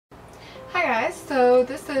Hi guys, so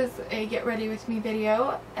this is a get ready with me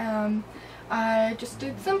video. I just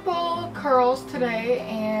did simple curls today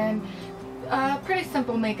and pretty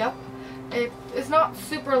simple makeup. It is not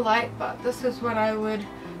super light, but this is what I would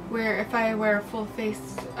wear if I wear a full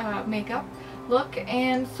face makeup look.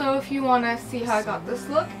 And so if you want to see how I got this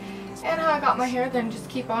look and how I got my hair, then just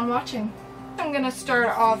keep on watching. I'm going to start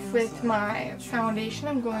off with my foundation.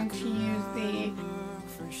 I'm going to use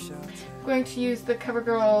the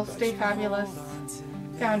Covergirl Stay Fabulous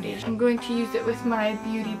foundation. I'm going to use it with my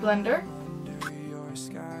beauty blender.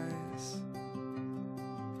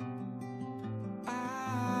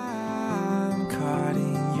 I'm caught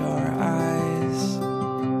in your eyes.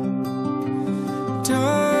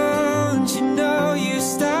 Don't you know you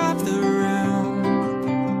stop the room?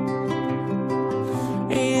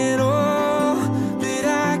 And all that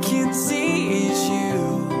I can see is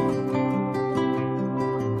you.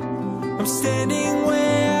 I'm standing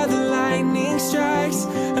where the lightning strikes.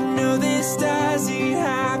 I know this doesn't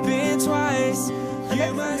happen twice. Next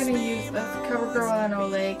I'm going to use this Covergirl and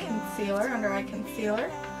Olay concealer, under eye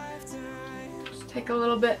concealer. Just take a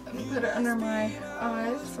little bit and put it under my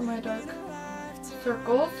eyes for my dark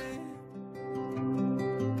circles.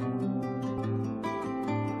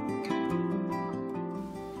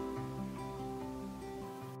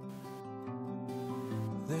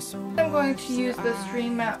 I'm going to use this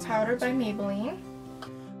Dream Matte Powder by Maybelline.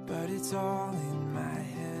 But it's all in my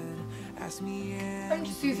head. Ask me. I'm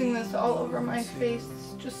just using this all over my face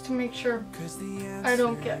just to make sure I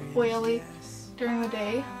don't get oily during the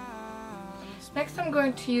day. Next I'm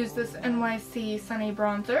going to use this NYC Sunny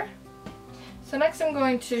Bronzer. So next I'm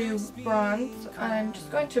going to bronze. I'm just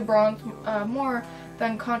going to bronze more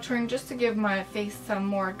than contouring just to give my face some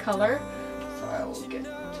more color. So I will get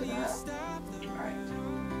to that. Alright.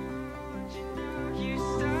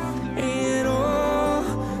 And all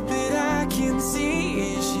that I can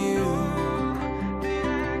see is you.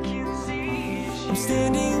 I'm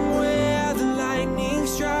standing where the lightning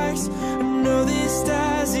strikes. I know this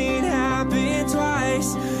doesn't happen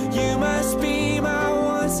twice. You must be my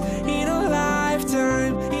once in a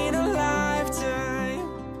lifetime, in a lifetime.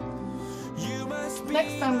 You must be.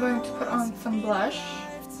 Next I'm going to put on some blush.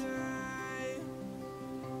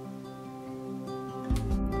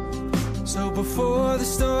 So before the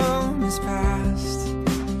storm is past,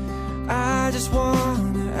 I just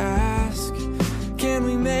want to ask, can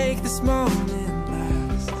we make this moment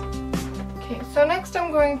last? Okay, so next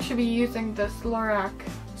I'm going to be using this Lorac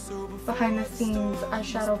behind the scenes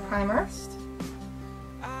eyeshadow primer.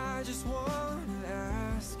 Just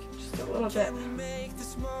a little bit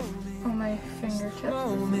on my fingertips.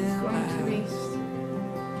 This is going to be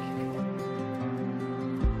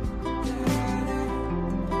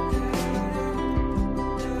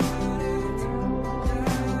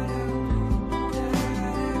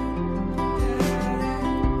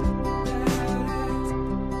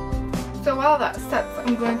So while that sets,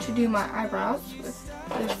 I'm going to do my eyebrows with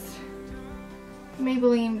this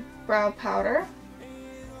Maybelline brow powder.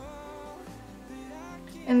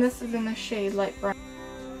 And this is in the shade light brown.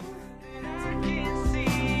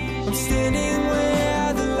 I'm standing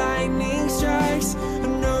where the lightning strikes. I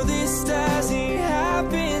know this doesn't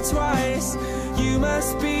happen twice. You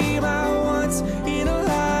must be my once in a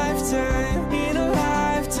lifetime, in a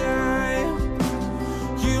lifetime.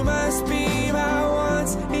 You must be my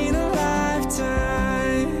once in a lifetime.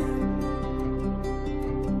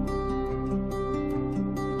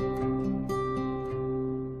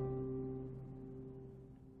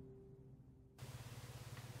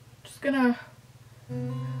 Just gonna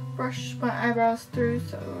brush my eyebrows through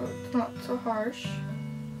so it's not so harsh.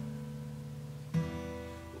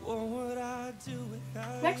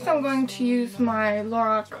 Next I'm going to use my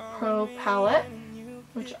Lorac Pro palette,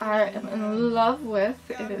 which I am in love with.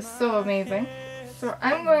 It is so amazing. So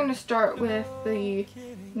I'm going to start with the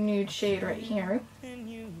nude shade right here.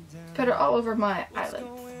 Put it all over my eyelids.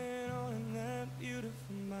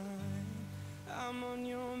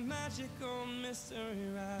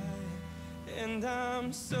 And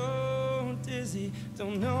I'm so dizzy,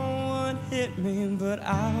 don't know what hit me, but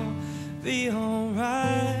I'll be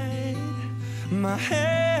alright. My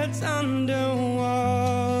head's underwater,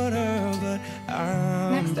 but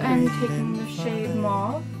Next I'm taking the shade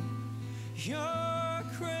Mauve. You're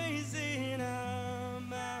crazy and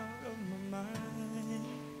I'm out of my mind.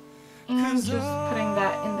 And just putting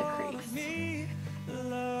that in the crease.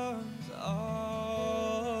 Loves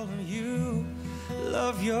all of you.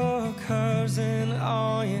 Love your curves and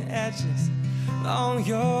all your edges, all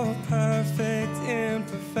your perfect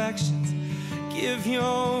imperfections. Give your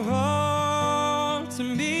all to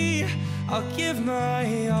me, I'll give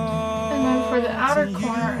my all. And for the outer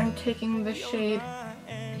corner, I'm taking the shade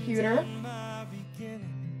Pewter.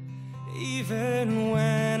 Even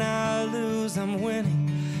when I lose, I'm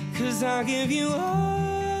winning, 'cause I give you all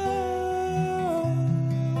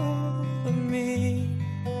of me,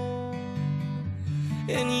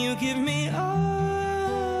 and you give me all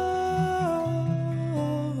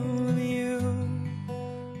of you.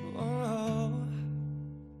 Oh.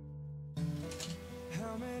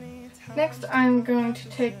 Next, I'm going to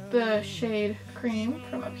take the shade Cream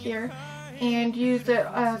from up here and use it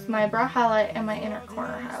as my brow highlight and my inner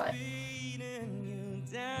corner highlight.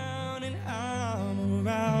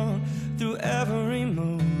 Through every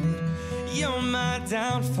mood, you're my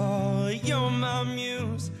downfall, you're my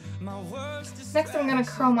muse, my worst. Next, I'm going to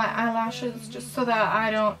curl my eyelashes just so that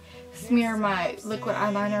I don't smear my liquid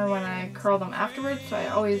eyeliner when I curl them afterwards, so I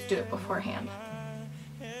always do it beforehand.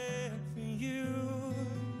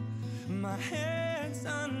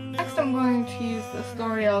 Next, I'm going to use this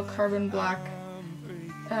L'Oreal Carbon Black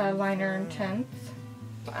liner Intense.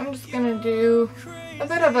 So I'm just going to do a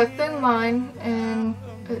bit of a thin line and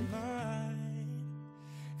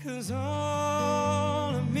 'cause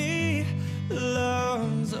all of me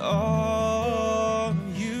loves all of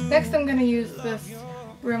you. Next, I'm going to use this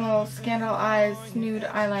Rimmel Scandaleyes Nude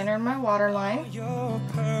eyeliner in my waterline. Your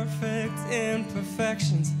perfect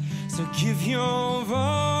imperfections, so give your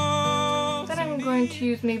all. Then I'm going to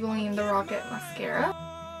use Maybelline the Rocket Mascara.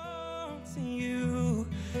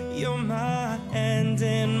 You're my end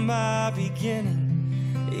and my beginning.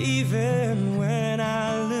 Even when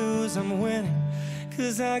I lose, I'm winning,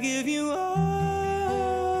 'cause I give you all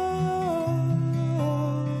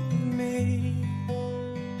of me,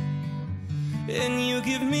 and you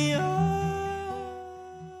give me all.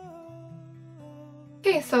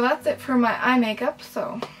 Okay, so that's it for my eye makeup.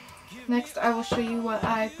 So next I will show you what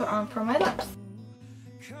I put on for my lips.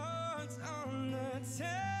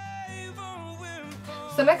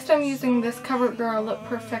 So next I'm using this Covergirl Lip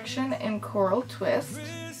Perfection in Coral Twist.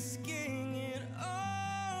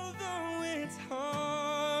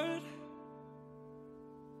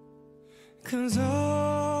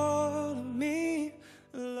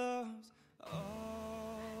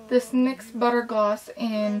 This NYX Butter Gloss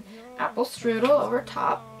in Apple Strudel over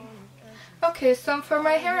top. Okay, so for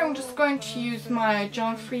my hair I'm just going to use my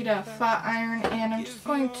John Frieda flat iron, and I'm just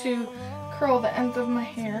going to curl the ends of my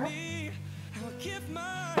hair.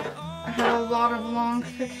 I have a lot of long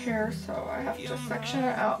thick hair, so I have to section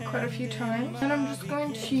it out quite a few times. And I'm just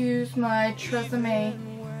going to use my Tresemme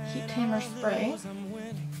Heat Tamer Spray.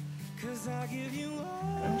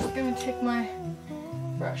 I'm just going to take my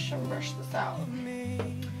brush and brush this out.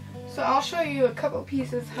 So I'll show you a couple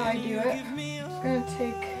pieces how I do it. I'm just going to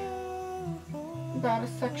take about a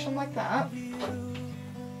section like that. And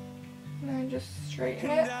then just straighten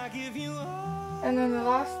it. And then the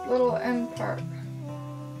last little end part,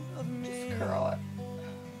 just curl it.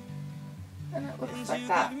 And it looks like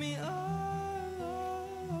that.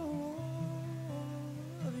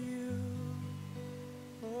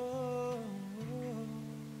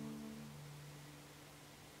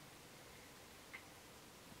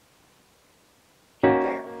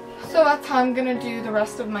 So that's how I'm gonna do the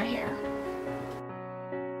rest of my hair.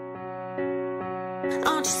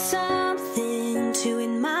 Aren't you something to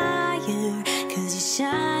admire? 'Cause you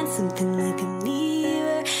shine something like a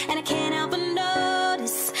mirror, and I can't help but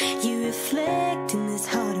notice you reflect in this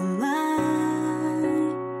heart of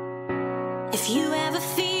mine. If you ever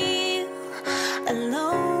feel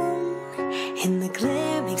alone and the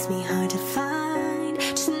glare makes me hard to find,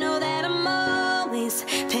 just know that I'm always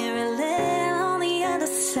parallel on the other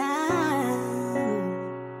side.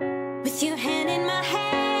 With your hand in my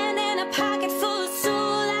hand and a pocket full of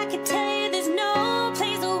soul, I can tell you there's no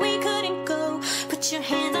place where we couldn't go. Put your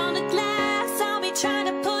hands on the glass, I'll be trying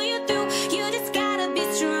to pull you through. You just gotta be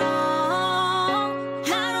strong.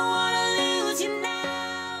 I don't wanna lose you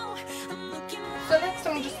now. I'm looking right. So next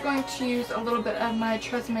I'm just going to use a little bit of my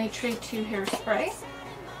Tresemme Trade 2 hairspray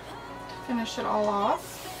to finish it all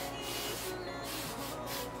off.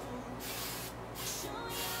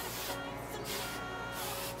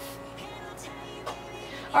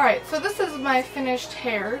 Alright, so this is my finished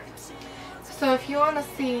hair. So if you want to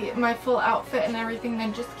see my full outfit and everything,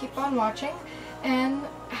 then just keep on watching. And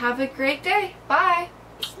have a great day. Bye!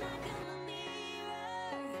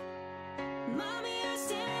 Mommy, you're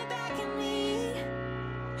staring back at me.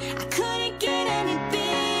 I couldn't get any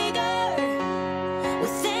bigger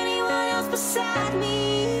with anyone else beside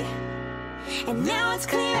me. And now it's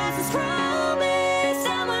clear as this promise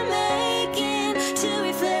that we're making two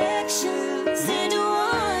reflections into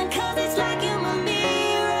one. 'Cause it's like in my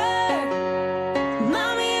mirror.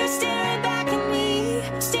 Mommy, you're staring back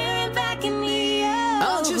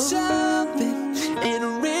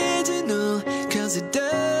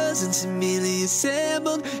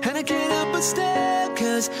disabled, and I can't help but stare,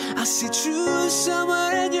 cause I see truth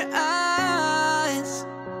somewhere in your eyes.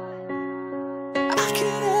 I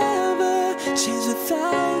can't ever change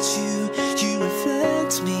without you. You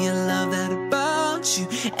reflect me, I love that about you.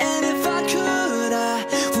 And if I could, I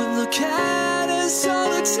would look at us all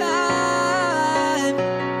the time.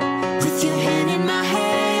 With your hand in my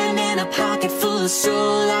hand and a pocket full of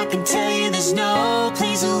soul, I can tell you there's no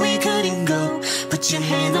place where we couldn't go. Put your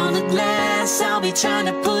hand on the glass, I'll be trying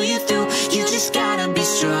to pull you through. You just gotta be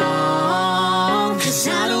strong, cause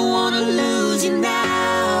I don't wanna lose you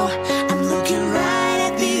now. I'm looking right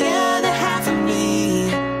at the other half of me.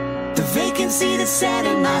 The vacancy that's set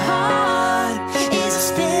in my heart is a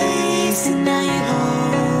space, and now you're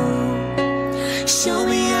home. Show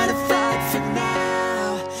me how to fight for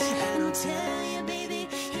now, and I'll tell you, baby,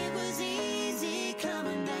 it was easy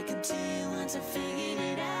coming back into you once I figured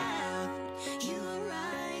it out. You were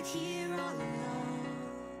right here all along.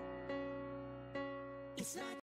 It's like